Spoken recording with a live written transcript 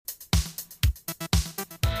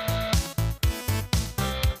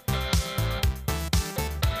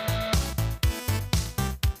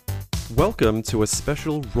Welcome to a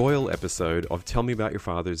special royal episode of Tell Me About Your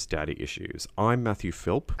Father's Daddy Issues. I'm Matthew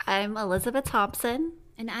Philp. I'm Elizabeth Thompson.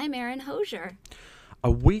 And I'm Erin Hosier.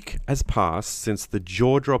 A week has passed since the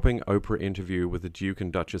jaw-dropping Oprah interview with the Duke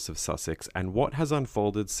and Duchess of Sussex, and what has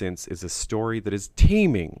unfolded since is a story that is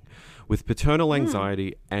teeming with paternal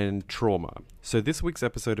anxiety and trauma. So this week's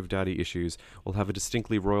episode of Daddy Issues will have a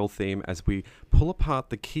distinctly royal theme as we pull apart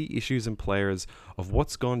the key issues and players of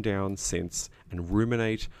what's gone down since and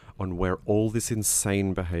ruminate on where all this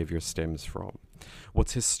insane behaviour stems from.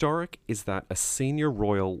 What's historic is that a senior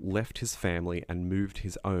royal left his family and moved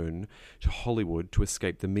his own to Hollywood to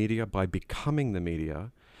escape the media by becoming the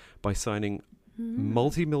media, by signing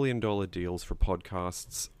multi-million-dollar deals for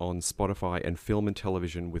podcasts on Spotify and film and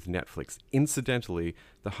television with Netflix. Incidentally,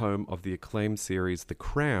 the home of the acclaimed series The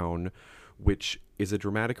Crown, which is a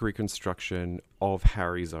dramatic reconstruction of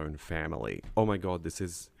Harry's own family. Oh my God, this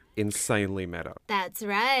is insanely meta. That's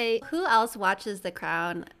right. Who else watches The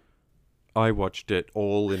Crown? I watched it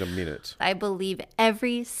all in a minute. I believe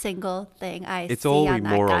every single thing It's see all we on that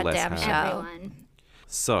more or less goddamn have. show. Everyone.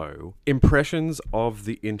 So, impressions of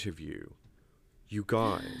the interview. You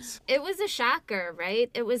guys. It was a shocker, right?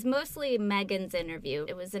 It was mostly Meghan's interview.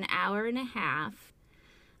 It was an hour and a half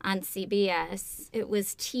on CBS. It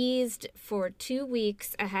was teased for 2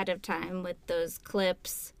 weeks ahead of time with those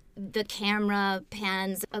clips. The camera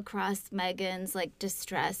pans across Meghan's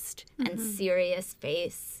distressed and serious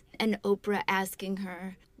face. And Oprah asking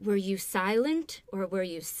her, were you silent or were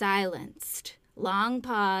you silenced? Long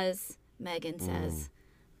pause. Meghan says,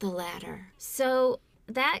 the latter. So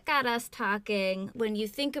that got us talking. When you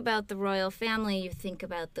think about the royal family, you think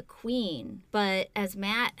about the Queen. But as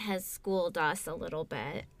Matt has schooled us a little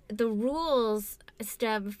bit, the rules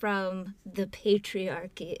stem from the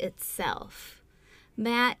patriarchy itself.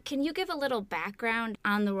 Matt, can you give a little background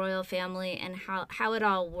on the royal family and how it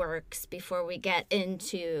all works before we get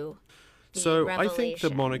into the So I revelations? think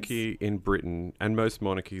the monarchy in Britain and most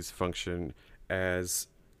monarchies function as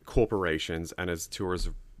corporations and as tools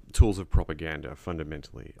of propaganda,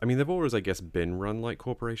 fundamentally. I mean, they've always, I guess, been run like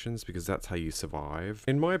corporations because that's how you survive.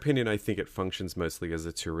 In my opinion, I think it functions mostly as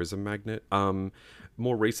a tourism magnet.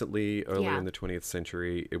 More recently, earlier in the 20th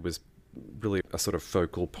century, it was really a sort of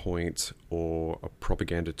focal point or a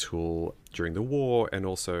propaganda tool during the war, and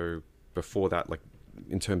also before that,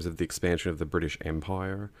 in terms of the expansion of the British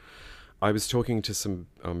Empire. I was talking to some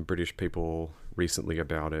British people recently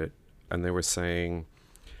about it, and they were saying,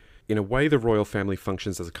 in a way, the royal family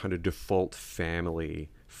functions as a kind of default family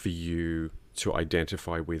for you to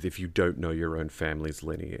identify with if you don't know your own family's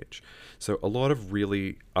lineage. So a lot of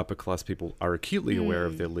really upper class people are acutely aware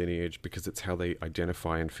of their lineage because it's how they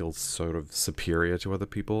identify and feel sort of superior to other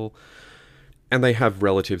people. And they have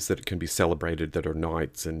relatives that can be celebrated that are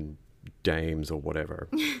knights and dames or whatever.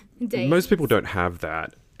 Most people don't have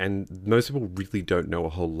that. And most people really don't know a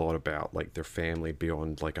whole lot about their family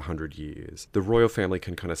beyond 100 years. The royal family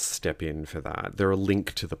can kind of step in for that. They're a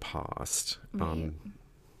link to the past. Right.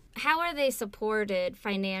 How are they supported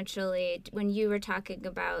financially? When you were talking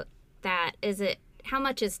about that, how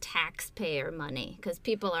much is taxpayer money? Because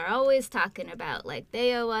people are always talking about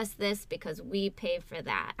they owe us this because we pay for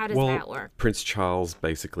that. How does that work? Prince Charles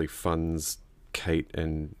basically funds Kate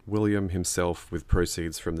and William himself with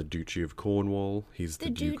proceeds from the Duchy of Cornwall. He's the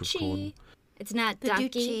Duke of Cornwall. It's not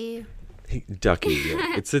Ducky. Ducky,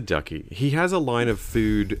 yeah. It's a ducky. He has a line of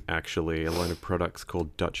food, actually, a line of products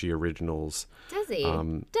called Duchy Originals. Does he?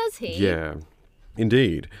 Does he? Yeah,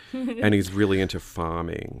 indeed. And he's really into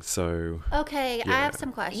farming, so... Okay, Yeah. I have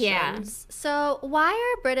some questions. Yeah. So why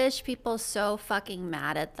are British people so fucking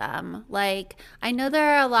mad at them? I know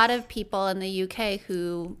there are a lot of people in the UK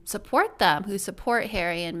who support them, who support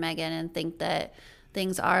Harry and Meghan and think that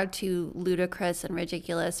things are too ludicrous and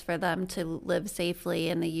ridiculous for them to live safely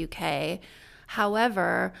in the UK.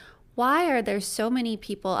 However, why are there so many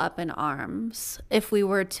people up in arms if we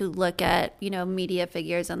were to look at, media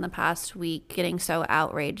figures in the past week getting so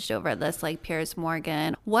outraged over this, like Piers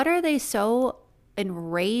Morgan? What are they so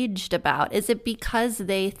enraged about? Is it because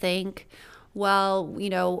they think,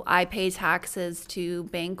 well, I pay taxes to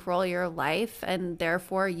bankroll your life and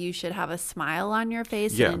therefore you should have a smile on your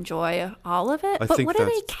face and enjoy all of it? But what do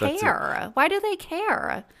they care? Why do they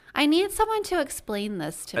care? I need someone to explain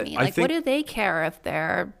this to me. What do they care if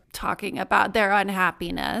they're talking about their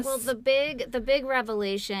unhappiness? Well, the big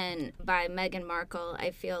revelation by Meghan Markle,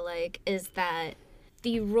 I feel is that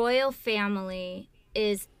the royal family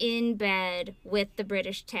is in bed with the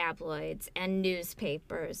British tabloids and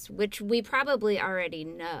newspapers, which we probably already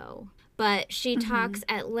know. But she talks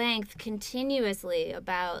at length continuously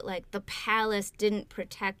about the palace didn't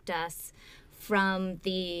protect us from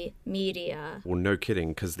the media. Well, no kidding,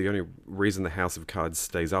 because the only reason the House of Cards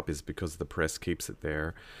stays up is because the press keeps it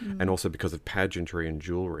there, and also because of pageantry and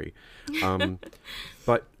jewelry.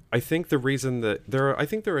 But I think the reason that there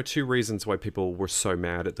are two reasons why people were so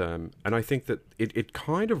mad at them, and I think that it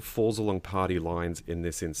kind of falls along party lines in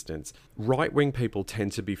this instance. Right-wing people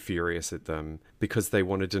tend to be furious at them because they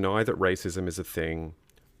want to deny that racism is a thing,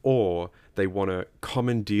 or they want to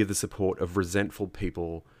commandeer the support of resentful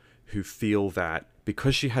people who feel that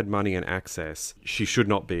because she had money and access, she should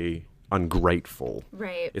not be ungrateful.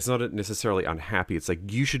 Right. It's not necessarily unhappy. It's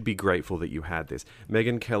like, you should be grateful that you had this.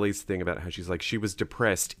 Megyn Kelly's thing about how she's like, she was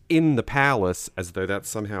depressed in the palace, as though that's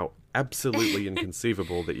somehow absolutely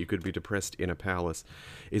inconceivable that you could be depressed in a palace,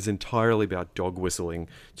 is entirely about dog whistling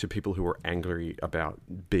to people who are angry about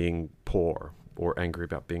being poor or angry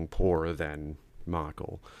about being poorer than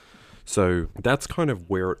Markle. So that's kind of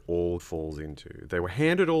where it all falls into. They were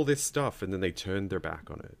handed all this stuff and then they turned their back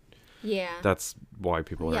on it. Yeah. That's why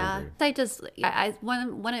people are angry.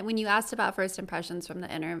 When you asked about first impressions from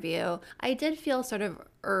the interview, I did feel sort of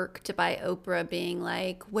irked by Oprah being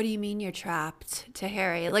like, what do you mean you're trapped to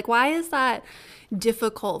Harry? Like, why is that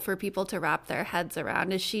difficult for people to wrap their heads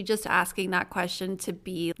around? Is she just asking that question to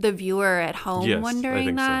be the viewer at home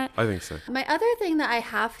wondering that? I think so. My other thing that I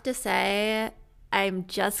have to say, I'm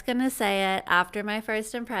just going to say it after my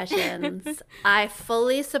first impressions. I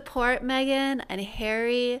fully support Meghan and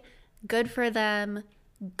Harry. Good for them.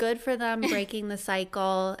 Good for them breaking the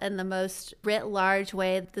cycle in the most writ large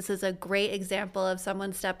way. This is a great example of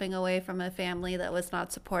someone stepping away from a family that was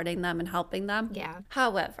not supporting them and helping them. Yeah.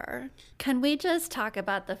 However, can we just talk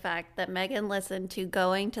about the fact that Meghan listened to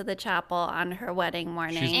Going to the Chapel on her wedding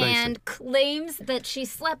morning? And claims that she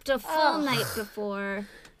slept a full night before.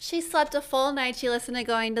 She slept a full night. She listened to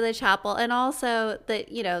Going to the Chapel. And also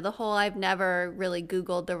the whole, I've never really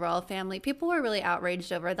Googled the royal family. People were really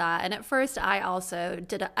outraged over that. And at first I also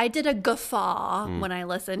did a guffaw when I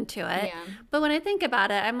listened to it. Yeah. But when I think about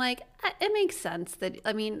it, I'm like, it makes sense that,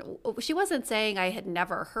 I mean, she wasn't saying I had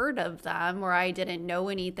never heard of them or I didn't know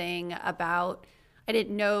anything about, I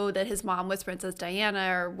didn't know that his mom was Princess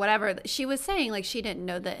Diana or whatever. She was saying like she didn't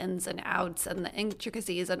know the ins and outs and the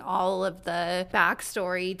intricacies and all of the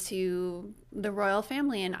backstory to the royal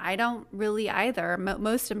family. And I don't really either.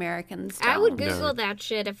 Most Americans don't. I would Google that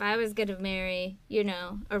shit if I was going to marry,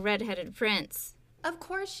 a redheaded prince. Of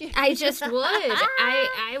course you I just would.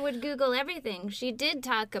 I would Google everything. She did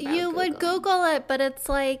talk about You would Google it, but it's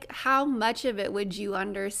like, how much of it would you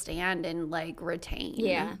understand and like retain?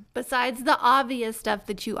 Yeah. Besides the obvious stuff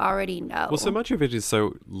that you already know. Well, so much of it is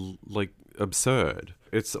so like absurd.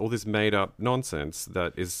 It's all this made up nonsense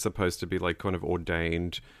that is supposed to be like kind of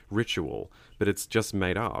ordained ritual, but it's just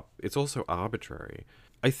made up. It's also arbitrary.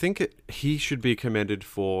 I think he should be commended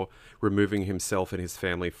for removing himself and his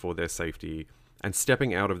family for their safety and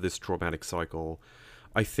stepping out of this traumatic cycle.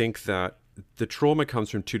 I think that the trauma comes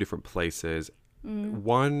from two different places.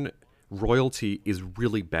 One, royalty is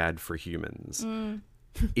really bad for humans.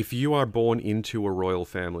 If you are born into a royal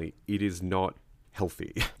family, it is not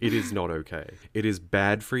healthy. It is not okay. It is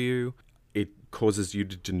bad for you. It causes you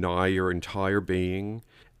to deny your entire being.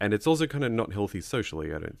 And it's also kind of not healthy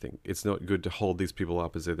socially, I don't think. It's not good to hold these people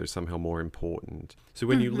up as though they're somehow more important. So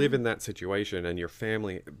when you live in that situation and your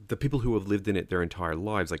family, the people who have lived in it their entire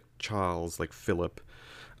lives, like Charles, like Philip,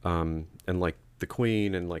 and like the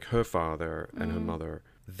Queen and like her father and her mother,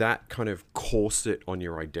 that kind of corset on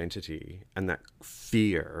your identity and that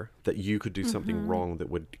fear that you could do something wrong that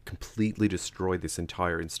would completely destroy this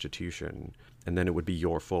entire institution and then it would be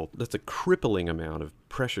your fault. That's a crippling amount of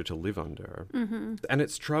pressure to live under. And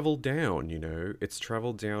it's traveled down, It's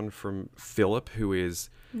traveled down from Philip, who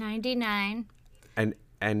is 99.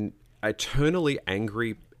 an eternally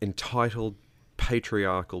angry, entitled,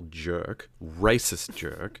 patriarchal jerk, racist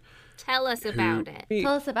jerk. Tell us about it.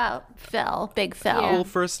 Tell us about Phil, Big Phil. Yeah. Well,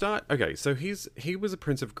 for a start, okay, so he was a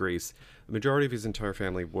prince of Greece. The majority of his entire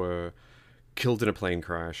family were killed in a plane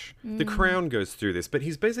crash. The crown goes through this, but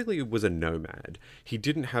he's basically was a nomad. He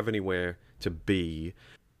didn't have anywhere to be.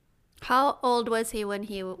 How old was he when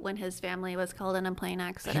his family was killed in a plane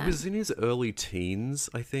accident? He was in his early teens,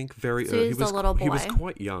 I think. Very So early. he was a little boy. He was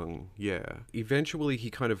quite young, yeah. Eventually, he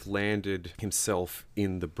kind of landed himself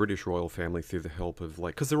in the British royal family through the help of,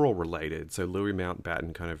 because they're all related. So Louis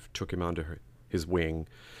Mountbatten kind of took him under his wing,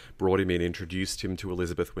 brought him in, introduced him to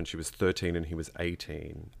Elizabeth when she was 13 and he was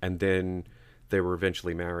 18. And then they were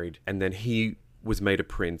eventually married. And then he was made a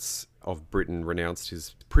prince of Britain, renounced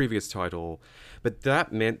his previous title. But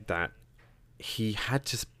that meant that he had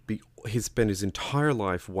to spend his entire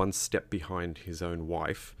life one step behind his own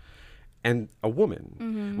wife and a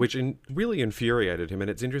woman, which really infuriated him. And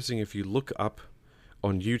it's interesting if you look up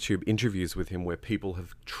on YouTube interviews with him where people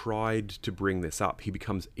have tried to bring this up, he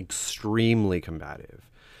becomes extremely combative.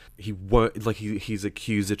 He won't, like, he's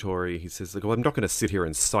accusatory. He says, like, well, I'm not going to sit here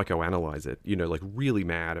and psychoanalyze it, you know, like really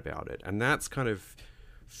mad about it. And that's kind of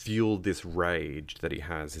fueled this rage that he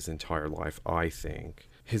has his entire life, I think.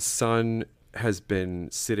 His son has been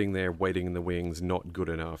sitting there waiting in the wings, not good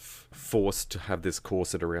enough, forced to have this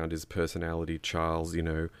corset around his personality, Charles, you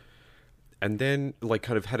know, and then like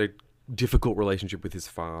kind of had a difficult relationship with his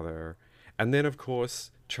father. And then, of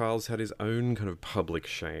course, Charles had his own kind of public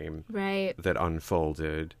shame that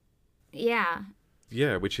unfolded. Yeah.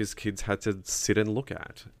 Yeah, which his kids had to sit and look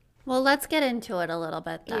at. Well, let's get into it a little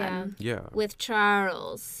bit then. Yeah. With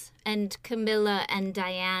Charles and Camilla and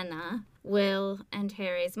Diana, Will and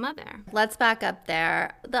Harry's mother. Let's back up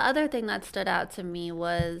there. The other thing that stood out to me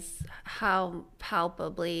was how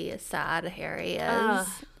palpably sad Harry is.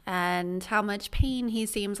 And how much pain he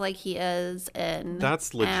seems like he is in.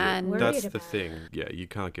 That's legit. And that's the thing. Yeah, you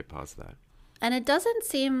can't get past that. And it doesn't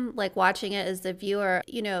seem like, watching it as the viewer,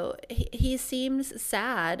 you know, he seems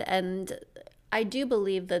sad. And I do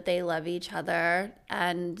believe that they love each other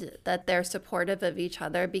and that they're supportive of each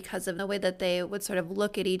other because of the way that they would sort of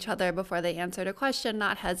look at each other before they answered a question,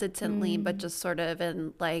 not hesitantly, but just sort of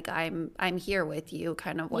in like, I'm here with you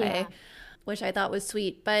kind of way, which I thought was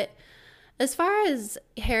sweet. But as far as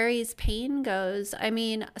Harry's pain goes, I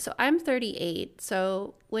mean, so I'm 38.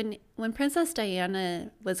 So when Princess Diana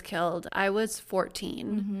was killed, I was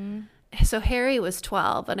 14. So Harry was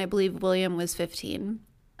 12, and I believe William was 15.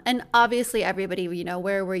 And obviously everybody, you know,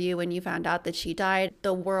 where were you when you found out that she died?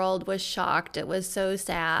 The world was shocked. It was so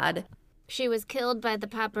sad. She was killed by the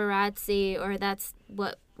paparazzi, or that's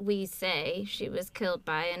what we say. She was killed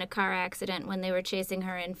by in a car accident when they were chasing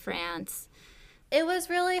her in France. It was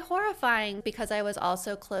really horrifying because I was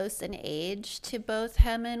also close in age to both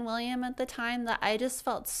him and William at the time that I just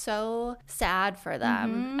felt so sad for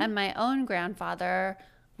them. And my own grandfather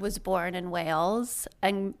was born in Wales,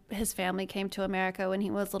 and his family came to America when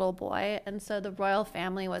he was a little boy. And so the royal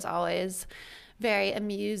family was always very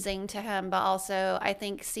amusing to him, but also I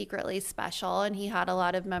think secretly special. And he had a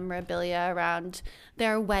lot of memorabilia around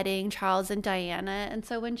their wedding, Charles and Diana. And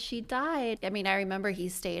so when she died, I mean, I remember he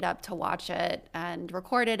stayed up to watch it and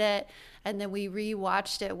recorded it. And then we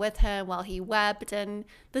rewatched it with him while he wept. And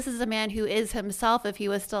this is a man who is himself, if he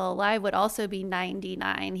was still alive, would also be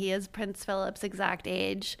 99. He is Prince Philip's exact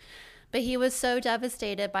age. But he was so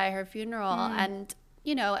devastated by her funeral. And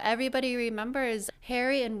you know, everybody remembers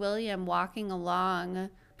Harry and William walking along,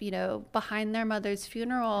 you know, behind their mother's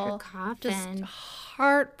funeral. Her coffin. Just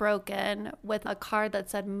heartbroken with a card that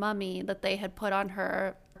said mummy that they had put on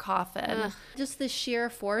her coffin. Just the sheer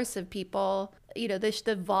force of people, you know,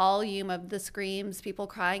 the volume of the screams, people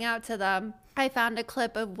crying out to them. I found a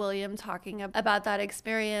clip of William talking about that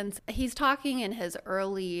experience. He's talking in his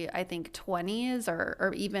early, I think, 20s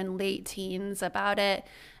or even late teens about it.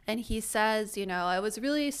 And he says, you know, it was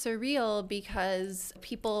really surreal because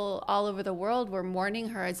people all over the world were mourning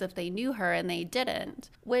her as if they knew her and they didn't.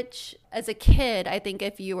 Which, as a kid, I think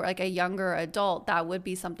if you were like a younger adult, that would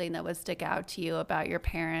be something that would stick out to you about your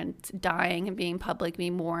parent dying and being publicly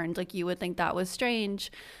mourned. Like, you would think that was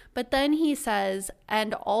strange. But then he says,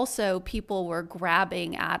 and also people were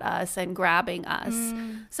grabbing at us and grabbing us.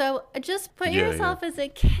 So just put yourself as a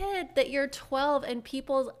kid that you're 12 and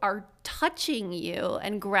people are touching you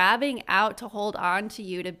and grabbing out to hold on to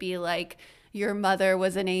you to be like, your mother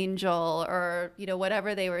was an angel, or, you know,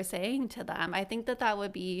 whatever they were saying to them. I think that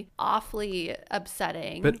would be awfully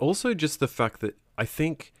upsetting. But also just the fact that I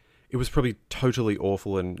think it was probably totally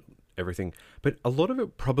awful and everything, but a lot of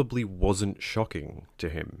it probably wasn't shocking to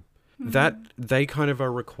him. That they kind of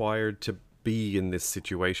are required to be in this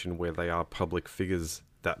situation where they are public figures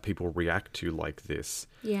that people react to like this.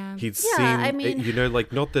 Yeah. He'd I mean, you know,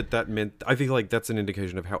 like, not that meant, I feel like that's an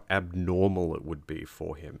indication of how abnormal it would be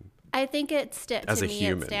for him. I think it As a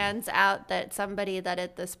human. it stands out that somebody that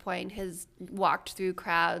at this point has walked through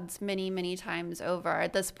crowds many, many times over.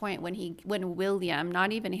 At this point, when William,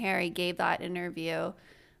 not even Harry, gave that interview,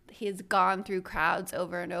 he's gone through crowds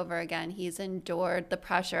over and over again. He's endured the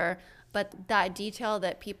pressure, but that detail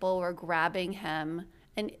that people were grabbing him,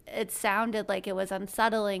 and it sounded like it was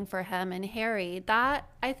unsettling for him and Harry, that,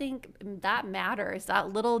 I think, that matters.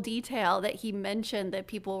 That little detail that he mentioned, that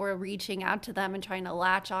people were reaching out to them and trying to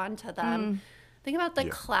latch on to them. Think about the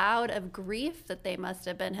cloud of grief that they must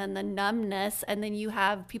have been and the numbness, and then you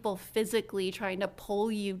have people physically trying to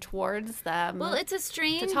pull you towards them. Well, it's a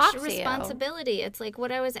strange talk to responsibility. It's like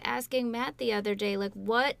what I was asking Matt the other day, like,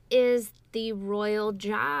 what is the royal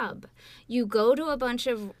job. You go to a bunch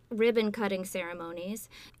of ribbon cutting ceremonies.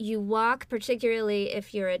 You walk, particularly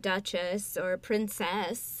if you're a duchess or a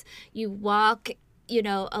princess, you walk, you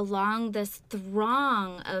know, along this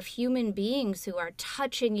throng of human beings who are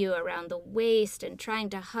touching you around the waist and trying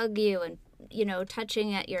to hug you and, you know,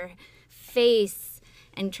 touching at your face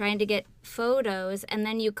and trying to get photos, and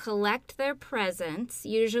then you collect their presents,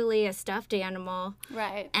 usually a stuffed animal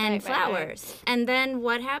and flowers. Right. And then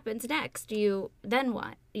what happens next? Then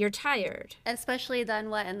what? You're tired. Especially then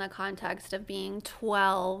what in the context of being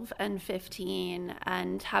 12 and 15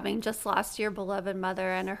 and having just lost your beloved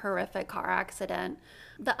mother in a horrific car accident.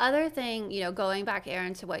 The other thing, you know, going back,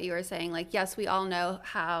 Erin, to what you were saying, like, yes, we all know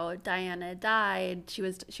how Diana died. She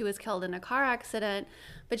was killed in a car accident,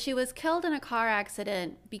 but she was killed in a car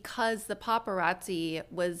accident because the paparazzi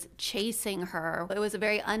was chasing her. It was a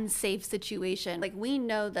very unsafe situation. Like, we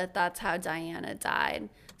know that that's how Diana died.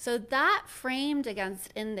 So that framed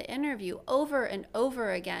against, in the interview, over and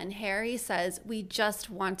over again, Harry says, we just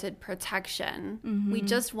wanted protection. Mm-hmm. We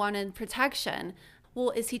just wanted protection.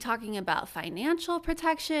 Well, is he talking about financial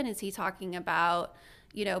protection? Is he talking about,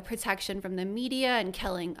 you know, protection from the media and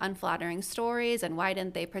killing unflattering stories? And why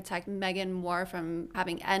didn't they protect Meghan more from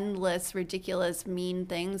having endless, ridiculous, mean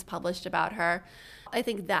things published about her? I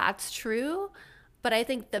think that's true. But I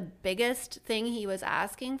think the biggest thing he was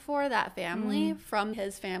asking for, that family, from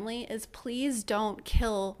his family, is please don't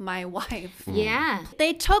kill my wife. Yeah.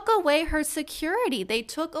 They took away her security. They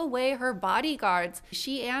took away her bodyguards.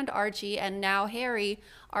 She and Archie and now Harry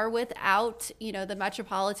are without, you know, the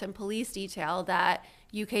Metropolitan Police detail that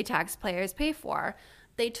UK taxpayers pay for.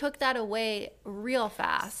 They took that away real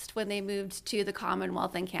fast when they moved to the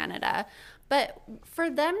Commonwealth in Canada. But for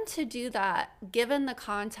them to do that, given the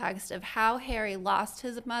context of how Harry lost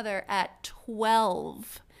his mother at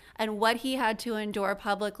 12 and what he had to endure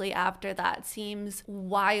publicly after that, seems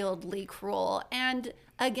wildly cruel. And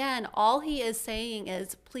again, all he is saying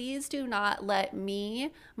is, please do not let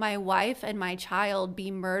me, my wife, and my child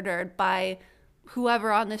be murdered by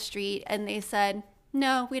whoever on the street. And they said,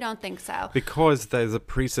 no, we don't think so. Because there's a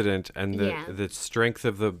precedent, and the strength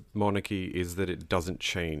of the monarchy is that it doesn't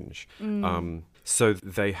change. So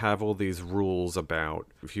they have all these rules about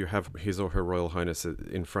if you have His or Her Royal Highness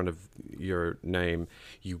in front of your name,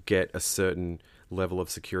 you get a certain level of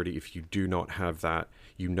security. If you do not have that,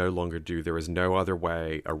 you no longer do. There is no other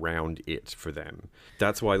way around it for them.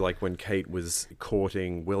 That's why, like, when Kate was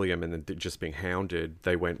courting William and then just being hounded,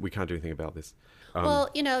 they went, we can't do anything about this. Well,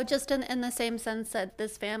 you know, just in the same sense that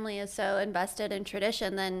this family is so invested in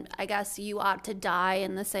tradition, then I guess you ought to die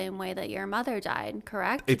in the same way that your mother died,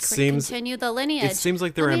 correct? It seems continue the lineage. It seems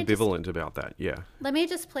like they're ambivalent about that, yeah. Let me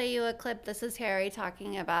just play you a clip. This is Harry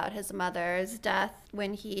talking about his mother's death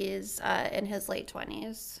when he's in his late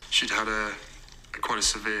 20s. She'd had quite a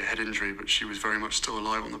severe head injury, but she was very much still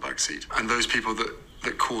alive on the back seat. And those people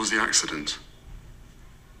that caused the accident,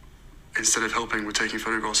 instead of helping, were taking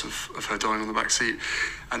photographs of her dying on the back seat.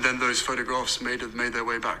 And then those photographs made their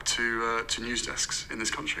way back to news desks in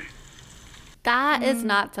this country. That is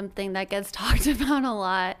not something that gets talked about a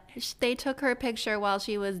lot. They took her picture while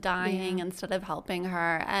she was dying instead of helping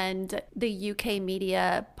her. And the UK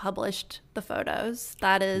media published the photos.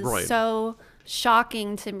 That is so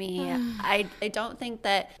shocking to me. I don't think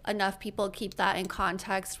that enough people keep that in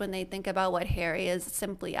context when they think about what Harry is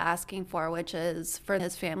simply asking for, which is for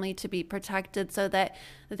his family to be protected so that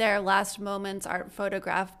their last moments aren't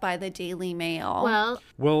photographed by the Daily Mail.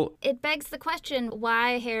 Well, it begs the question,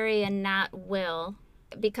 why Harry and not Will?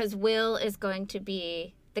 Because Will is going to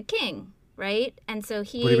be the king, right? And so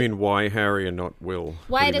he... What do you mean, why Harry and not Will?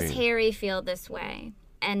 Why does Harry feel this way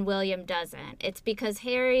and William doesn't? It's because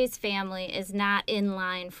Harry's family is not in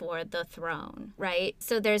line for the throne, right?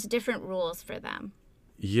 So there's different rules for them.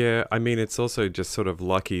 Yeah, I mean, it's also just sort of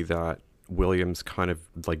lucky that William's kind of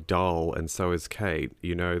like dull, and so is Kate.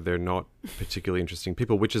 You know, they're not particularly interesting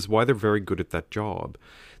people, which is why they're very good at that job.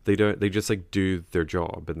 They just like do their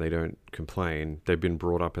job and they don't complain. They've been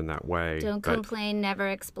brought up in that way. Don't complain, never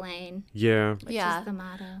explain. Yeah. Which is the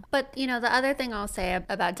motto. But, you know, the other thing I'll say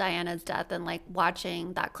about Diana's death and like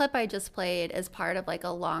watching that clip I just played is part of like a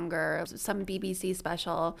longer, some BBC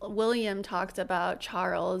special. William talked about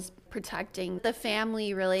Charles protecting the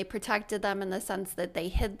family, really protected them in the sense that they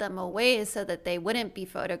hid them away so that they wouldn't be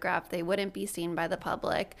photographed, they wouldn't be seen by the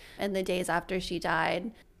public in the days after she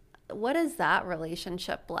died. What is that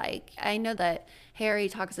relationship like? I know that Harry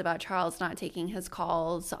talks about Charles not taking his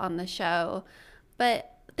calls on the show,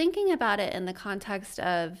 but thinking about it in the context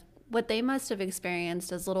of what they must have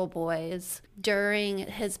experienced as little boys during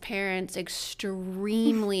his parents'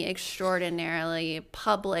 extremely, extraordinarily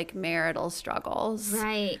public marital struggles.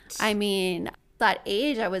 Right. I mean, that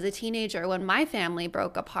age, I was a teenager when my family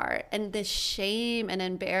broke apart, and the shame and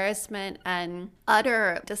embarrassment and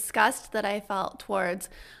utter disgust that I felt towards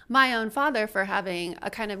my own father for having a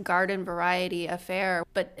kind of garden variety affair,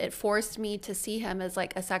 but it forced me to see him as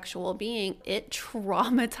like a sexual being. It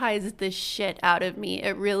traumatized the shit out of me.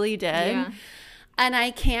 It really did. Yeah. And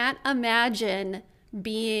I can't imagine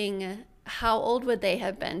being, how old would they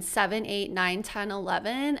have been? 7, 8, 9, 10,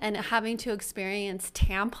 11, and having to experience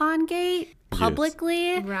tampon gate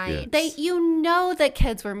publicly. Right. They, you know, that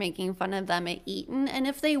kids were making fun of them at Eton, and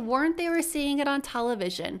if they weren't, they were seeing it on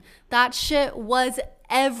television. That shit was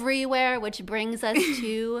everywhere, which brings us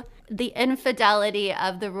to the infidelity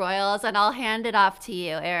of the royals, and I'll hand it off to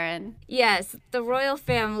you, Erin. Yes, the royal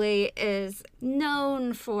family is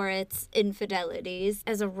known for its infidelities.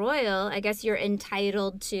 As a royal, I guess you're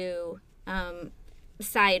entitled to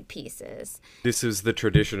side pieces. This is the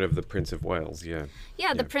tradition of the Prince of Wales, yeah.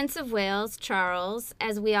 Yeah, the Prince of Wales, Charles,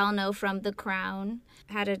 as we all know from The Crown,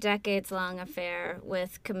 had a decades-long affair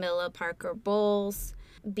with Camilla Parker Bowles.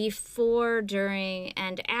 Before, during,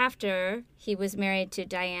 and after he was married to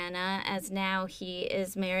Diana, as now he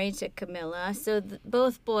is married to Camilla. So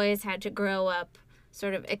both boys had to grow up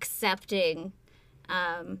sort of accepting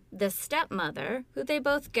the stepmother, who they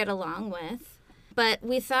both get along with. But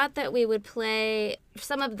we thought that we would play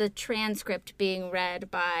some of the transcript being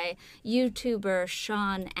read by YouTuber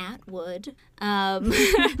Sean Atwood that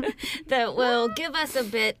will give us a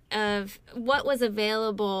bit of what was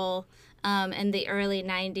available in the early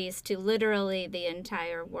 90s to literally the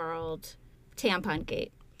entire world. Tampon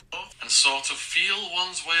Gate. And sort of feel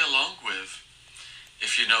one's way along with,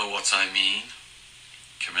 if you know what I mean.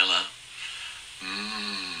 Camilla.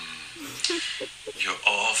 You're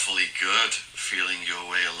awfully good feeling your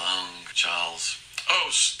way along, Charles. Oh,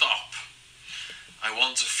 stop. I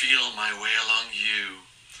want to feel my way along you,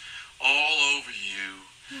 all over you,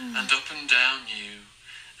 and up and down you,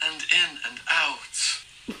 and in and out.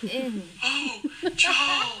 Oh,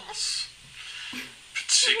 Charles.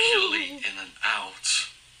 Particularly in and out.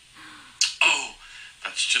 Oh,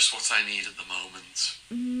 that's just what I need at the moment.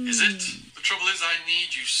 Is it? The trouble is I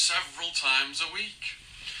need you several times a week.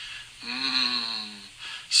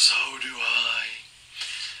 So do I.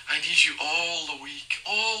 I need you all the week,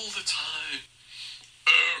 all the time.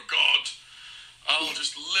 Oh, God. I'll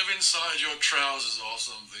just live inside your trousers or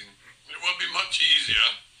something. It won't be much easier.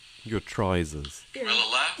 Your trousers. Camilla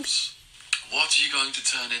laughs. What are you going to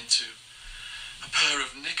turn into? A pair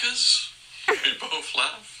of knickers? We both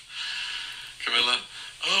laugh. Camilla,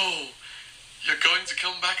 oh, you're going to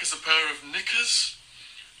come back as a pair of knickers?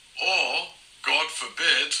 Or, God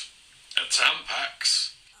forbid, a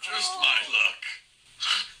Tampax? Just my luck.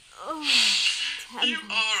 You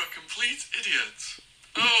are a complete idiot.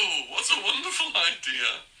 Oh, what a wonderful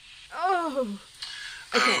idea. Oh.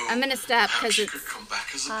 Okay, I'm going to stop Perhaps because you it's... could come back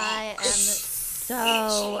as a I am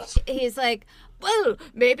box. so... He's like, well,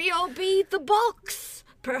 maybe I'll be the box.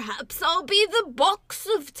 Perhaps I'll be the box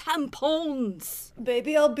of tampons.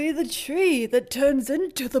 Maybe I'll be the tree that turns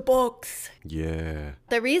into the box. Yeah.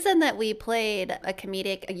 The reason that we played a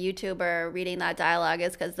comedic YouTuber reading that dialogue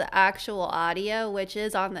is because the actual audio, which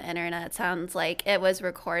is on the internet, sounds like it was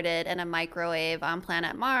recorded in a microwave on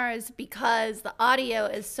planet Mars because the audio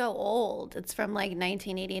is so old. It's from like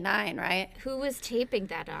 1989, right? Who was taping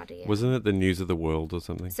that audio? Wasn't it the News of the World or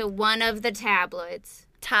something? So one of the tabloids.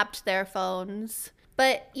 Tapped their phones.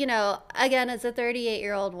 But, you know, again, as a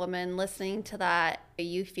 38-year-old woman listening to that,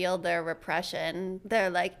 you feel their repression. They're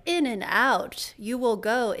like, in and out. You will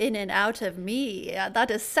go in and out of me. That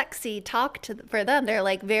is sexy talk for them. They're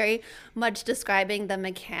like very much describing the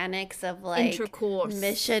mechanics of like Intercourse.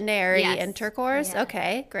 missionary Yes. intercourse. Yeah.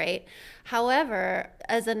 Okay, great. However,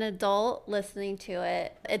 as an adult listening to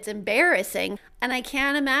it, it's embarrassing. And I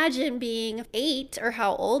can't imagine being 8 or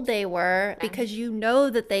how old they were because you know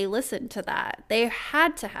that they listened to that. They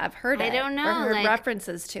had to have heard I it don't know, or heard like-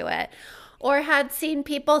 references to it. Or had seen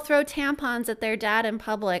people throw tampons at their dad in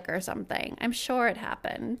public or something. I'm sure it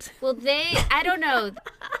happened. Well, I don't know.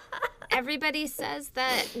 Everybody says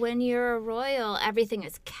that when you're a royal, everything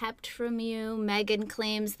is kept from you. Meghan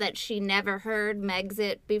claims that she never heard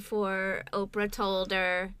Megxit before Oprah told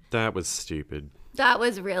her. That was stupid. That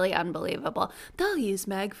was really unbelievable. They'll use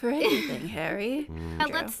Meg for anything, Harry.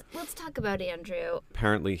 Let's talk about Andrew.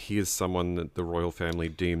 Apparently, he is someone that the royal family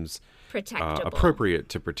deems Protectable. appropriate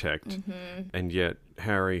to protect. And yet,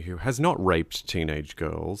 Harry, who has not raped teenage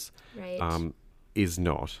girls, Right. is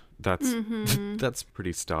not. That's that's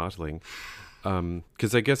pretty startling.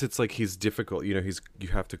 Because I guess it's like he's difficult. You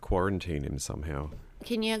have to quarantine him somehow.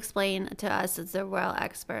 Can you explain to us, as the royal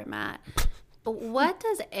expert, Matt, what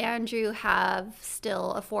does Andrew have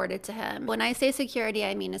still afforded to him? When I say security,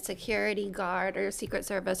 I mean a security guard or Secret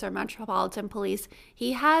Service or Metropolitan Police.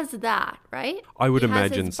 He has that, right? I would He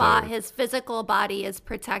has imagine so. His physical body is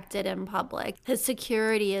protected in public. His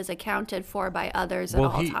security is accounted for by others at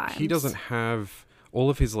all times. He doesn't have all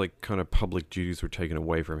of his like kind of public duties were taken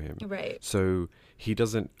away from him. Right. So he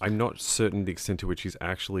doesn't. I'm not certain the extent to which he's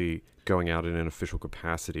actually going out in an official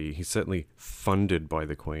capacity. He's certainly funded by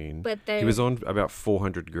the Queen. But he was on about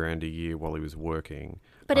 $400,000 a year while he was working.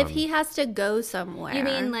 But if he has to go somewhere, You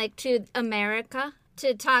mean like to America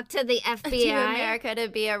to talk to the FBI? to America to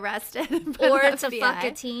be arrested by Or the to FBI? fuck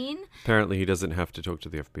a teen? Apparently, he doesn't have to talk to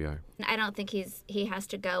the FBI. I don't think he has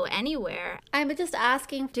to go anywhere. I'm just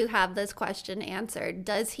asking to have this question answered.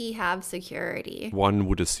 Does he have security? One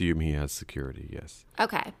would assume he has security. Yes.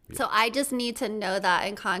 Okay. So I just need to know that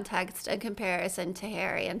in context in comparison to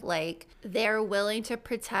Harry. And like, they're willing to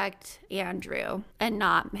protect Andrew and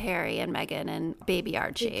not Harry and Meghan and baby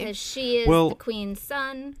Archie. Because she is Well- the Queen's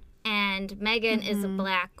son, and Meghan is a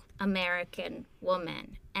Black American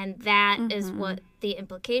woman. And that is what the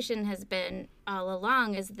implication has been all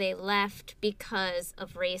along, is they left because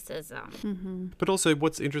of racism. But also,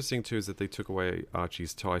 what's interesting too is that they took away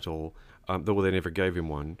Archie's title. Well, they never gave him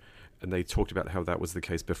one, and they talked about how that was the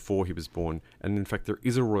case before he was born. And in fact, there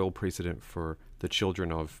is a royal precedent for the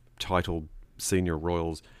children of titled senior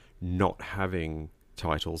royals not having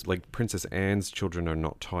titles. Like Princess Anne's children are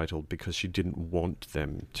not titled because she didn't want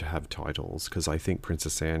them to have titles. Because I think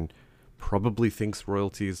Princess Anne probably thinks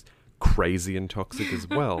royalty is crazy and toxic as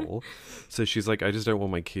well. So she's like, I just don't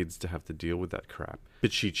want my kids to have to deal with that crap.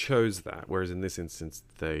 But she chose that, whereas in this instance,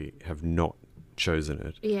 they have not chosen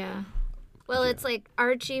it. Yeah. Well, it's like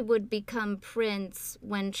Archie would become prince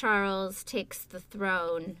when Charles takes the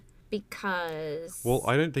throne because... Well,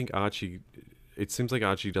 I don't think Archie... It seems like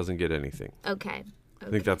Archie doesn't get anything. Okay. I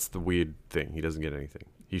think that's the weird thing. He doesn't get anything.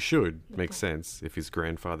 He should. Makes sense if his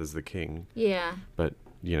grandfather's the king. Yeah. But,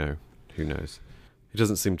 who knows? It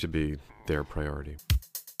doesn't seem to be their priority.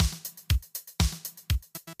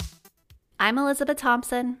 I'm Elizabeth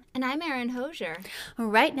Thompson. And I'm Erin Hosier.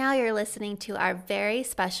 Right now, you're listening to our very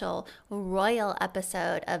special royal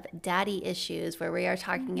episode of Daddy Issues, where we are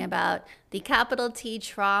talking about the capital T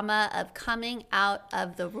trauma of coming out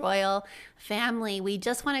of the royal family. We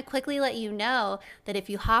just want to quickly let you know that if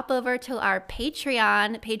you hop over to our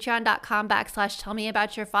Patreon, patreon.com/Tell Me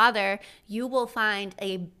About Your Father, you will find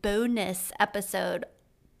a bonus episode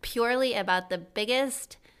purely about the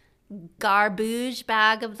biggest garbage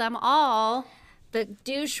bag of them all. The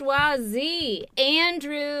Douchoisie.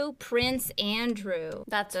 Andrew, Prince Andrew.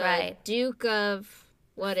 That's the right. Duke of...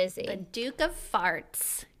 What is he? The Duke of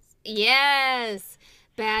Farts. Yes.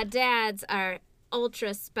 Bad Dads, our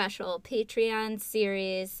ultra special Patreon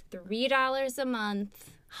series. $3 a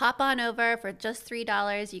month. Hop on over for just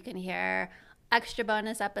 $3. You can hear extra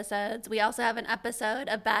bonus episodes. We also have an episode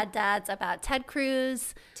of Bad Dads about Ted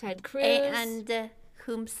Cruz. And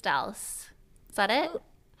whomstelse. Is that it?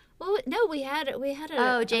 Well, no, we had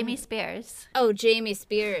a... Jamie Spears. Oh, Jamie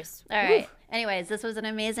Spears. All right. Anyways, this was an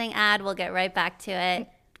amazing ad. We'll get right back to it.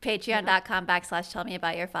 Patreon.com/Tell Me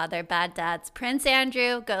About Your Father. Bad Dads. Prince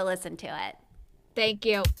Andrew. Go listen to it. Thank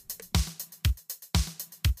you.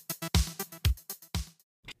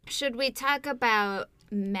 Should we talk about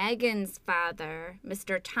Meghan's father,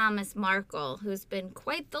 Mr. Thomas Markle, who's been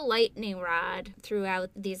quite the lightning rod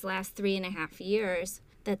throughout these last 3.5 years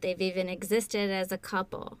that they've even existed as a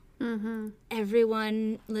couple?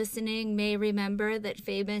 Everyone listening may remember that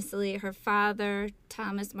famously her father,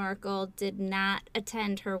 Thomas Markle, did not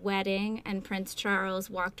attend her wedding, and Prince Charles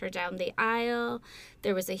walked her down the aisle.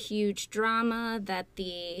 There was a huge drama that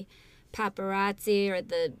the paparazzi or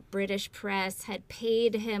the British press had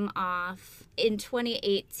paid him off in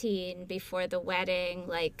 2018 before the wedding.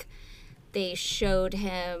 Like, they showed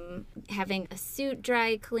him having a suit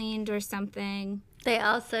dry cleaned or something. They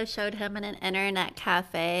also showed him in an internet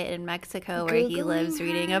cafe in Mexico where he lives Googling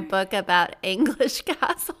reading her. a book about English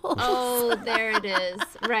castles. Oh, there it is.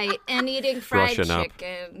 Right. And eating fried Brushing up.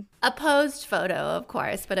 chicken. A posed photo, of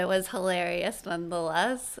course, but it was hilarious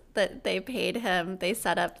nonetheless that they paid him. They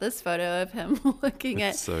set up this photo of him looking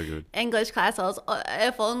at So good. English castles,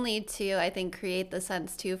 if only to, I think, create the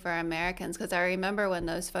sense too for Americans. Because I remember when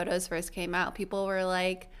those photos first came out, people were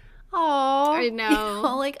like, Oh, I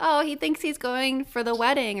know. like, oh, he thinks he's going for the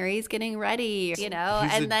wedding or he's getting ready,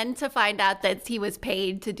 and then to find out that he was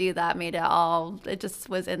paid to do that it just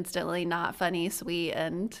was instantly not funny, sweet,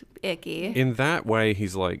 and icky. In that way,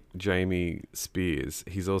 he's like Jamie Spears.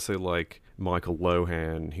 He's also like Michael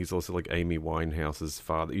Lohan. He's also like Amy Winehouse's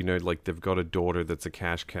father. Like they've got a daughter that's a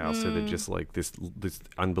cash cow, so they're just like this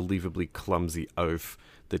unbelievably clumsy oaf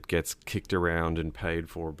that gets kicked around and paid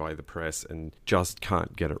for by the press and just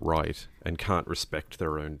can't get it right and can't respect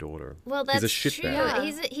their own daughter. Well, that's he's a true.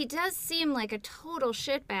 shitbag. He does seem like a total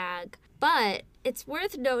shitbag, but it's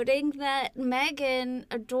worth noting that Meghan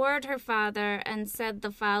adored her father and said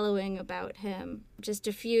the following about him just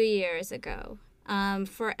a few years ago.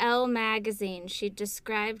 For Elle magazine, she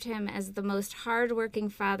described him as the most hardworking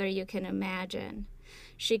father you can imagine.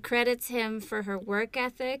 She credits him for her work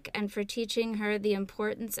ethic and for teaching her the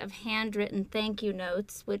importance of handwritten thank you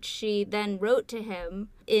notes, which she then wrote to him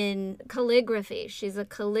in calligraphy. She's a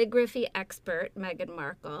calligraphy expert, Meghan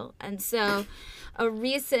Markle. And so I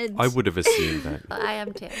would have assumed that. I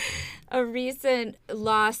am too. A recent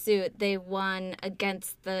lawsuit they won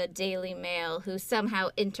against the Daily Mail, who somehow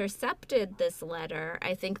intercepted this letter.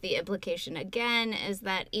 I think the implication again is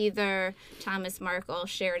that either Thomas Markle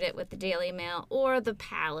shared it with the Daily Mail or the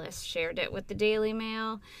palace shared it with the Daily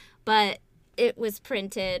Mail. But it was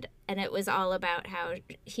printed, and it was all about how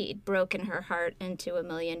he'd broken her heart into a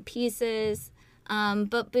million pieces.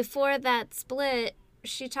 But before that split,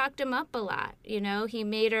 she talked him up a lot. He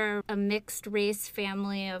made her a mixed race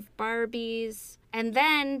family of Barbies. And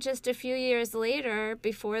then just a few years later,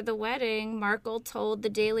 before the wedding, Markle told the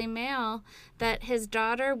Daily Mail that his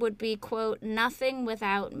daughter would be, quote, nothing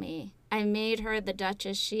without me. I made her the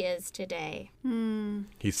Duchess she is today.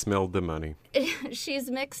 He smelled the money.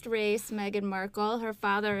 She's mixed race, Meghan Markle. Her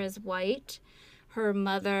father is white. Her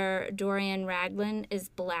mother, Dorian Raglan, is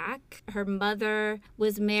black. Her mother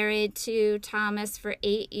was married to Thomas for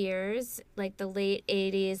 8 years, like the late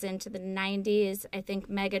 80s into the 90s. I think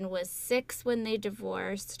Meghan was 6 when they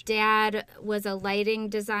divorced. Dad was a lighting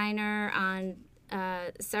designer on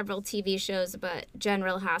several TV shows, but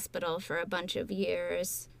General Hospital for a bunch of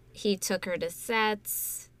years. He took her to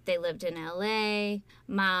sets. They lived in LA.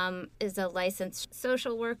 Mom is a licensed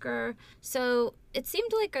social worker. So it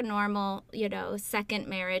seemed like a normal, second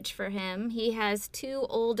marriage for him. He has 2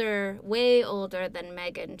 way older than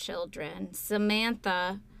Meghan children.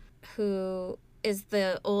 Samantha, who is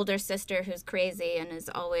the older sister who's crazy and is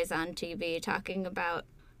always on TV talking about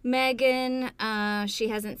Meghan. She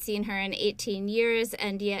hasn't seen her in 18 years,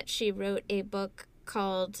 and yet she wrote a book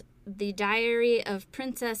called The Diary of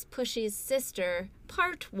Princess Pushy's Sister,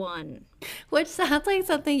 Part 1. Which sounds like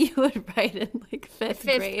something you would write in like fifth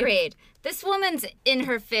grade. This woman's in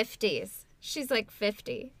her 50s. She's like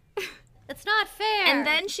 50. It's not fair. And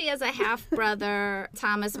then she has a half-brother,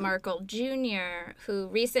 Thomas Markle Jr., who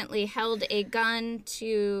recently held a gun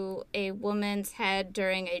to a woman's head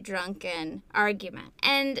during a drunken argument.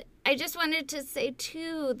 And I just wanted to say,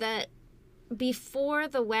 too, that before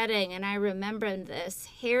the wedding, and I remember this,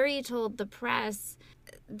 Harry told the press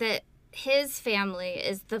that his family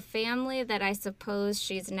is the family that I suppose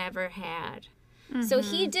she's never had. Mm-hmm. So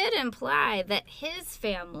he did imply that his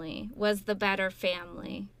family was the better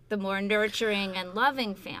family, the more nurturing and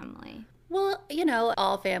loving family. Well,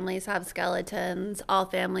 all families have skeletons. All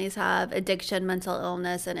families have addiction, mental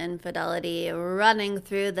illness, and infidelity running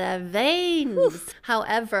through their veins. Oof.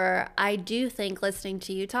 However, I do think listening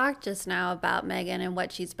to you talk just now about Meghan and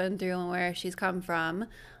what she's been through and where she's come from,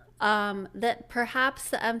 that perhaps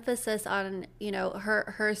the emphasis on,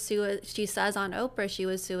 she says on Oprah she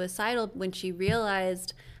was suicidal when she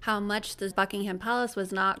realized how much the Buckingham Palace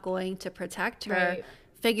was not going to protect her. Right.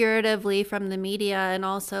 Figuratively from the media and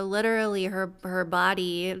also literally her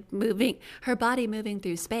body moving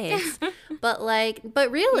through space. but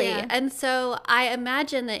really. Yeah. And so I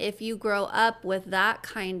imagine that if you grow up with that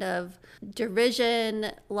kind of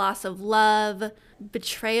derision, loss of love,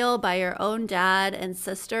 betrayal by your own dad and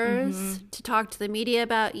sisters to talk to the media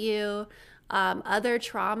about you, other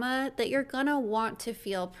trauma, that you're going to want to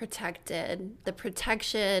feel protected. The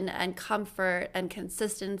protection and comfort and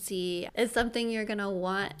consistency is something you're going to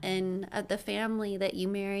want in the family that you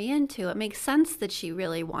marry into. It makes sense that she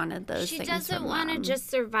really wanted those things. She doesn't want to just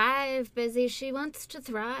survive, Busy. She wants to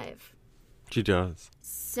thrive. She does.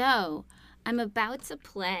 So I'm about to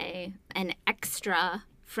play an extra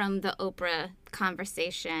from the Oprah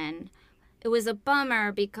conversation. It was a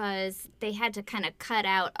bummer because they had to kind of cut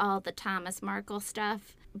out all the Thomas Markle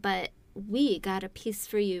stuff, but we got a piece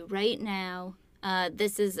for you right now.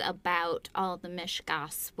 This is about all the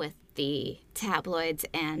mishgas with the tabloids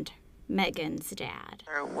and Meghan's dad.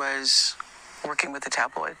 Was working with the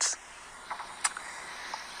tabloids?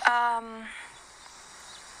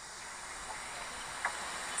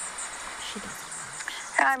 She doesn't.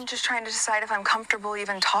 I'm just trying to decide if I'm comfortable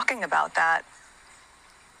even talking about that.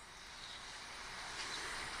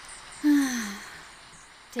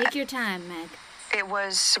 Take your time, Meg. It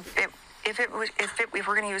was, if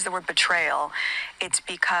we're going to use the word betrayal, it's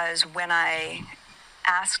because when I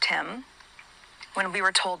asked him, when we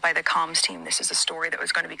were told by the comms team this is a story that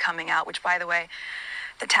was going to be coming out, which, by the way,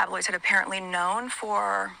 the tabloids had apparently known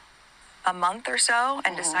for a month or so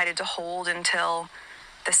and decided to hold until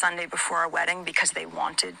the Sunday before our wedding because they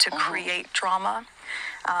wanted to create drama,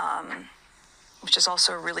 which is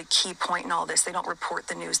also a really key point in all this. They don't report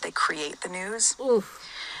the news, they create the news. Oof.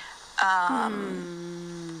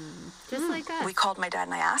 Just like us. We called my dad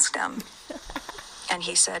and I asked him, and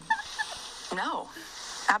he said, no,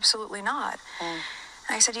 absolutely not. And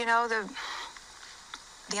I said, you know,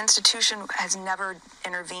 the institution has never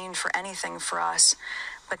intervened for anything for us,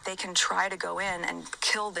 but they can try to go in and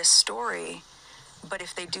kill this story. But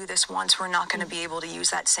if they do this once, we're not going to be able to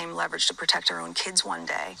use that same leverage to protect our own kids one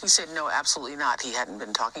day. He said, no, absolutely not. He hadn't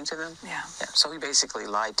been talking to them? Yeah. So he basically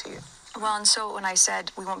lied to you. Well, and so when I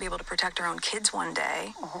said we won't be able to protect our own kids one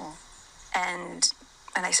day, and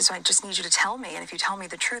I said, so I just need you to tell me, and if you tell me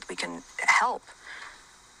the truth, we can help.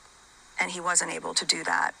 And he wasn't able to do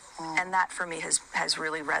that. And that for me has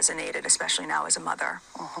really resonated, especially now as a mother.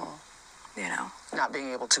 You know. Not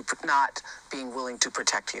being willing to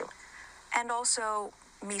protect you. And also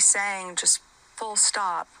me saying just full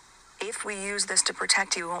stop, if we use this to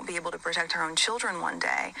protect you, we won't be able to protect our own children one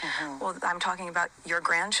day. Well, I'm talking about your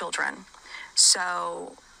grandchildren.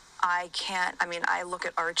 So I look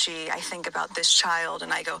at Archie, I think about this child,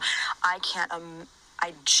 and I go,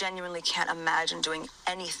 I genuinely can't imagine doing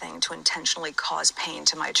anything to intentionally cause pain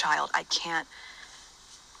to my child. I can't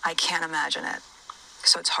imagine it.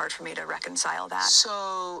 So it's hard for me to reconcile that.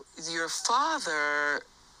 So your father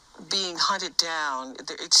being hunted down,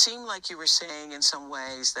 it seemed like you were saying in some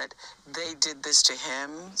ways that they did this to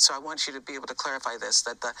him. So I want you to be able to clarify this,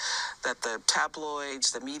 that the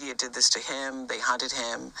tabloids, the media did this to him, they hunted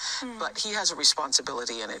him, but he has a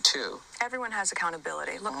responsibility in it too. Everyone has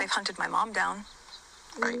accountability. Look, they've hunted my mom down.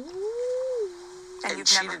 Right. And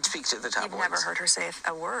she didn't speak to the tabloids. You've never heard her say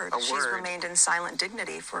a word. She's remained in silent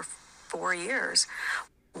dignity for 4 years,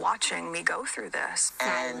 watching me go through this.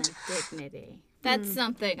 Silent dignity. That's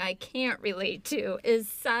something I can't relate to, is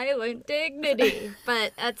silent dignity.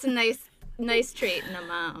 But that's a nice trait in a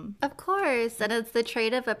mom. Of course, and it's the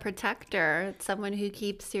trait of a protector. It's someone who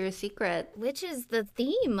keeps your secret. Which is the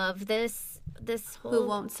theme of this whole... Who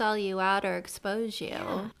won't sell you out or expose you.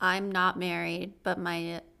 Yeah. I'm not married, but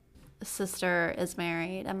my sister is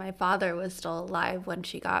married, and my father was still alive when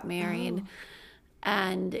she got married.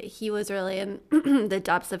 And he was really in the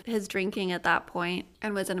depths of his drinking at that point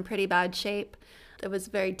and was in pretty bad shape. It was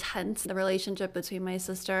very tense, the relationship between my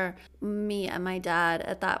sister, me, and my dad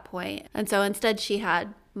at that point. And so instead she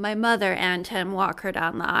had my mother and him walk her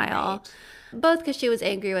down the aisle. Right. Both because she was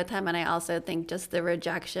angry with him, and I also think just the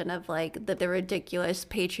rejection of like the ridiculous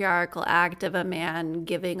patriarchal act of a man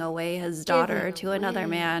giving away his daughter to another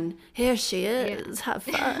man. Here she is, have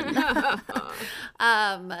fun.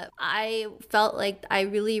 I felt like I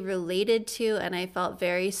really related to, and I felt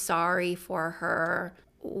very sorry for her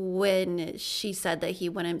when she said that he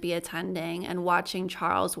wouldn't be attending, and watching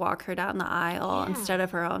Charles walk her down the aisle instead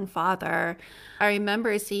of her own father. I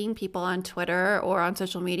remember seeing people on Twitter or on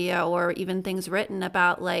social media or even things written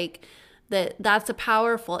about like that's a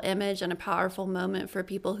powerful image and a powerful moment for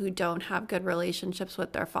people who don't have good relationships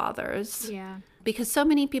with their fathers. Yeah. Because so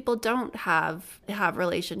many people don't have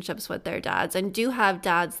relationships with their dads, and do have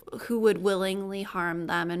dads who would willingly harm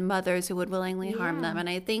them and mothers who would willingly harm them. And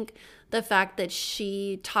I think the fact that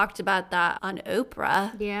she talked about that on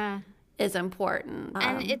Oprah is important.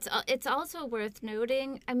 And it's also worth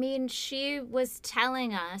noting, I mean, she was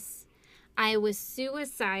telling us, I was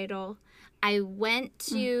suicidal. I went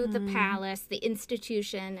to the palace, the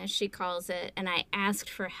institution, as she calls it, and I asked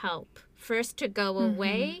for help. First to go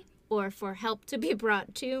away, or for help to be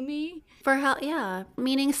brought to me. For help,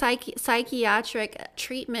 meaning psychiatric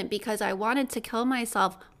treatment, because I wanted to kill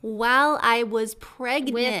myself while I was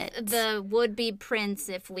pregnant. With the would-be prince,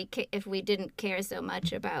 if we didn't care so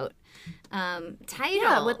much about titles.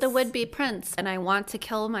 Yeah, with the would-be prince. And I want to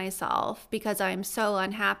kill myself because I'm so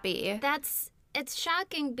unhappy. It's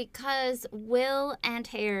shocking because Will and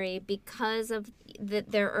Harry, because of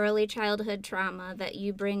their early childhood trauma that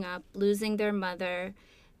you bring up, losing their mother,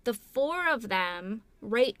 the four of them,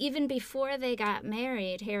 right, even before they got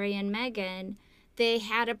married, Harry and Meghan, they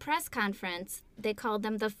had a press conference. They called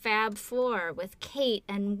them the Fab Four with Kate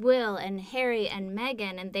and Will and Harry and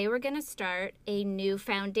Meghan, and they were going to start a new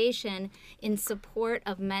foundation in support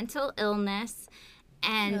of mental illness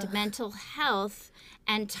and mental health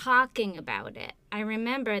and talking about it. I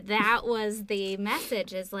remember that was the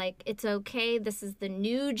message, is like, it's okay. This is the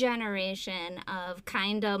new generation of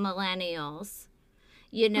kind of millennials,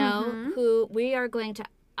 you know, who we are going to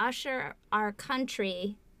usher our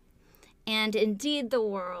country and indeed the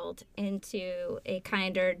world into a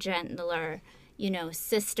kinder, gentler, you know,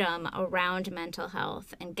 system around mental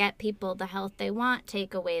health and get people the health they want,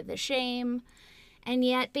 take away the shame. And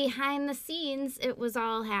yet behind the scenes, it was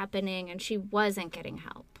all happening and she wasn't getting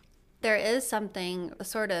help. There is something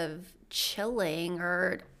sort of chilling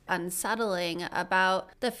or unsettling about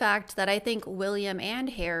the fact that I think William and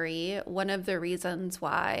Harry, one of the reasons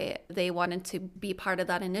why they wanted to be part of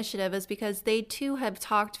that initiative is because they too have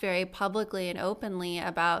talked very publicly and openly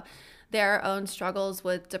about their own struggles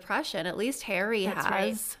with depression. At least Harry has.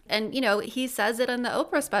 Right. And, you know, he says it in the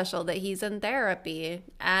Oprah special that he's in therapy.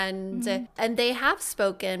 And and they have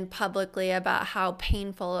spoken publicly about how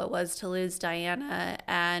painful it was to lose Diana.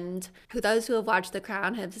 And those who have watched The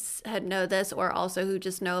Crown have know this, or also who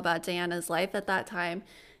just know about Diana's life at that time.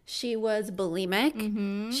 She was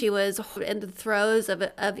bulimic. She was in the throes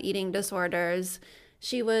of eating disorders.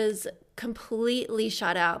 She was completely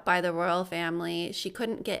shut out by the royal family. She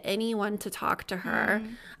couldn't get anyone to talk to her.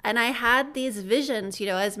 And I had these visions, you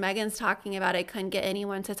know, as Meghan's talking about, I couldn't get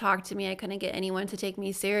anyone to talk to me. I couldn't get anyone to take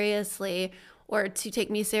me seriously or to take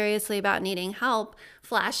me seriously about needing help,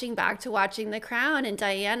 flashing back to watching The Crown and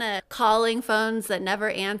Diana calling phones that never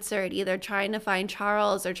answered, either trying to find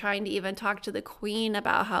Charles or trying to even talk to the Queen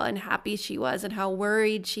about how unhappy she was and how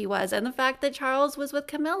worried she was. And the fact that Charles was with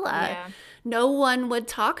Camilla. Yeah. No one would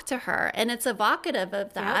talk to her. And it's evocative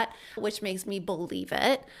of that, which makes me believe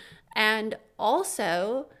it. And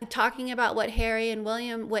also, talking about what Harry and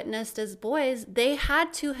William witnessed as boys, they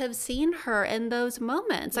had to have seen her in those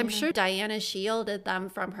moments. I'm sure Diana shielded them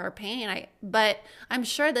from her pain, but I'm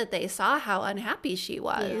sure that they saw how unhappy she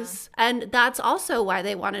was. Yeah. And that's also why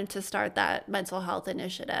they wanted to start that mental health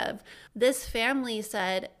initiative. This family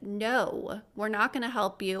said, no, we're not going to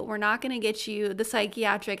help you. We're not going to get you the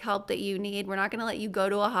psychiatric help that you need. We're not going to let you go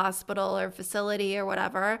to a hospital or facility or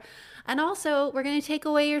whatever. And also, we're going to take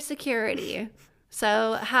away your security.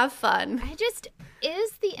 So have fun.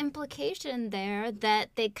 Is the implication there that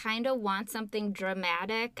they kind of want something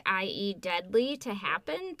dramatic, i.e. deadly, to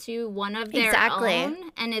happen to one of their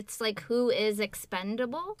own? And it's like, who is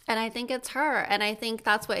expendable? And I think it's her. And I think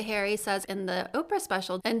that's what Harry says in the Oprah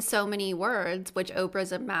special in so many words, which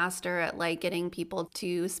Oprah's a master at, like, getting people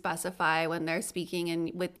to specify when they're speaking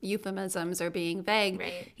and with euphemisms or being vague.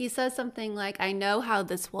 Right. He says something like, I know how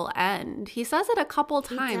this will end. He says it a couple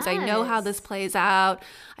times. I know how this plays out.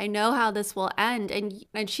 I know how this will end.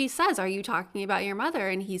 And she says, are you talking about your mother?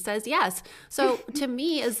 And he says, yes. So to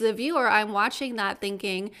me, as the viewer, I'm watching that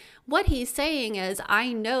thinking, what he's saying is,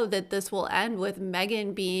 I know that this will end with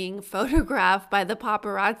Meghan being photographed by the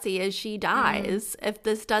paparazzi as she dies if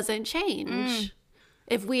this doesn't change,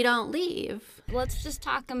 if we don't leave. Let's just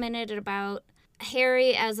talk a minute about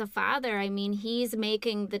Harry as a father. I mean, he's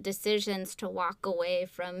making the decisions to walk away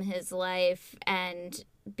from his life and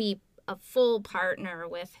be a full partner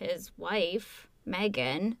with his wife,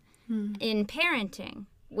 Meghan, in parenting,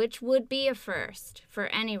 which would be a first for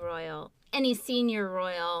any senior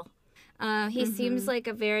royal. He seems like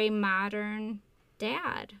a very modern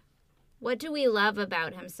dad. What do we love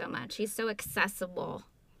about him so much? He's so accessible.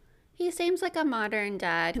 He seems like a modern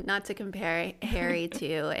dad, not to compare Harry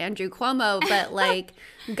to Andrew Cuomo, but like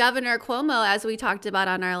Governor Cuomo, as we talked about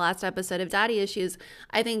on our last episode of Daddy Issues,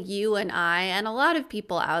 I think you and I and a lot of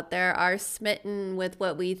people out there are smitten with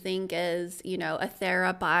what we think is, you know, a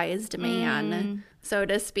therapized man, so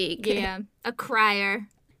to speak. Yeah, a crier.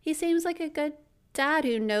 He seems like a good dad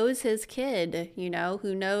who knows his kid, you know,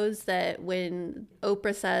 who knows that when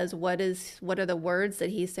Oprah says, what are the words that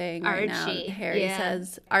he's saying right Archie, now?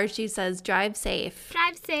 Archie says, drive safe.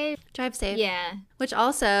 Drive safe. Drive safe. Yeah. Which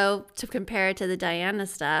also, to compare it to the Diana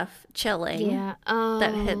stuff, chilling. Yeah. Oh,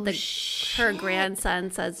 her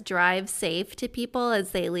grandson says, drive safe to people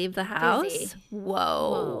as they leave the house. Busy.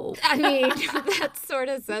 Whoa. I mean, that sort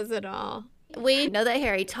of says it all. We know that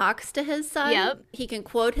Harry talks to his son. Yep. He can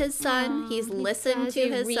quote his son. He's listened to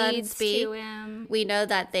his son speak. To him. We know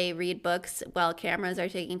that they read books while cameras are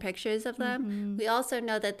taking pictures of them. We also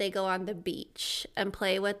know that they go on the beach and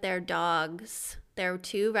play with their dogs. Their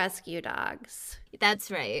 2 rescue dogs.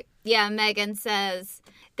 That's right. Yeah, Meghan says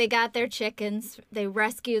they got their chickens. They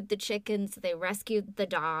rescued the chickens. They rescued the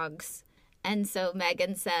dogs. And so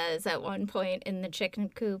Meghan says at one point in the chicken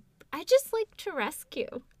coop, I just like to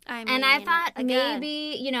rescue. And I thought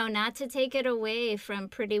maybe, not to take it away from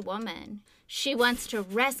Pretty Woman, she wants to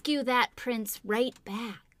rescue that prince right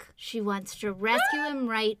back. She wants to rescue him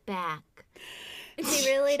right back. She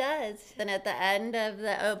really does. Then at the end of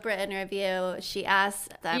the Oprah interview, she asks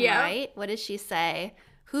them, right? What does she say?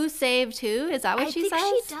 Who saved who? Is that what she says? I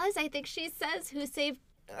think she does. I think she says who saved,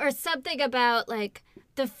 or something about like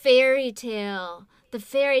the fairy tale. The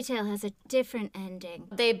fairy tale has a different ending.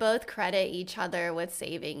 They both credit each other with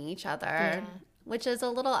saving each other, which is a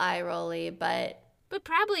little eye-rolly, but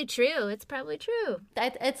probably true. It's probably true.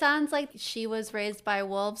 It sounds like she was raised by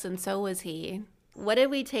wolves and so was he. What did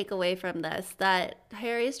we take away from this? That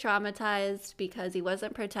Harry's traumatized because he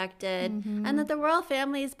wasn't protected, and that the royal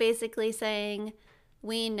family is basically saying,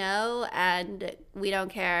 we know and we don't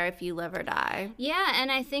care if you live or die. Yeah,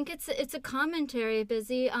 and I think it's a commentary,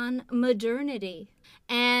 Busy, on modernity.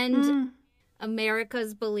 And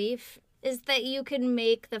America's belief is that you can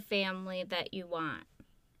make the family that you want.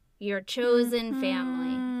 Your chosen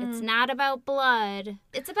family. It's not about blood.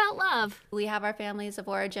 It's about love. We have our families of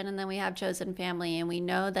origin and then we have chosen family. And we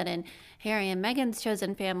know that in Harry and Meghan's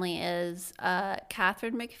chosen family is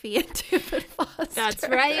Catherine McPhee and David Foster. That's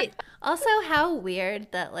right. Also, how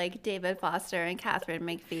weird that like David Foster and Catherine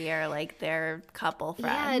McPhee are like their couple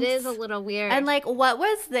friends. Yeah, it is a little weird. And like, what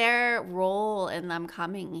was their role in them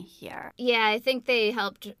coming here? Yeah, I think they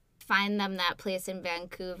helped find them that place in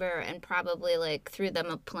Vancouver and probably like threw them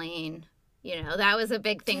a plane. That was a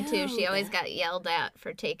big thing too. She always got yelled at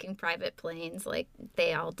for taking private planes, like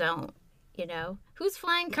they all don't. Who's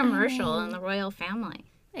flying commercial in the royal family?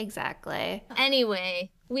 Exactly. Anyway,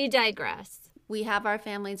 we digress. We have our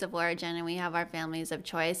families of origin and we have our families of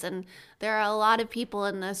choice, and there are a lot of people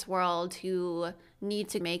in this world who need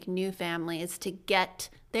to make new families to get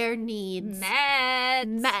their needs met.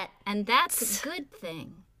 And that's a good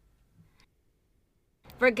thing.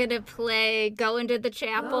 We're going to play Go Into the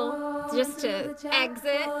Chapel just to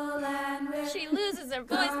exit. She loses her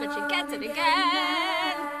voice, but she gets it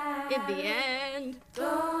again in the end.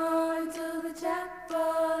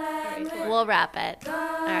 We'll wrap it.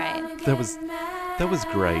 All right. That was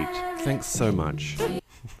great. Thanks so much.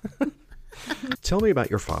 Tell Me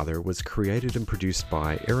About Your Father was created and produced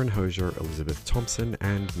by Erin Hosier, Elizabeth Thompson,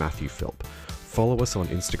 and Matthew Philp. Follow us on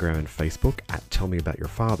Instagram and Facebook at Tell Me About Your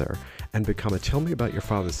Father, and become a Tell Me About Your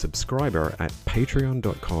Father subscriber at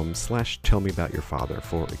patreon.com/tellmeaboutyourfather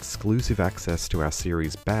for exclusive access to our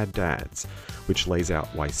series Bad Dads, which lays out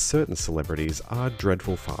why certain celebrities are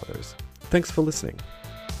dreadful fathers. Thanks for listening.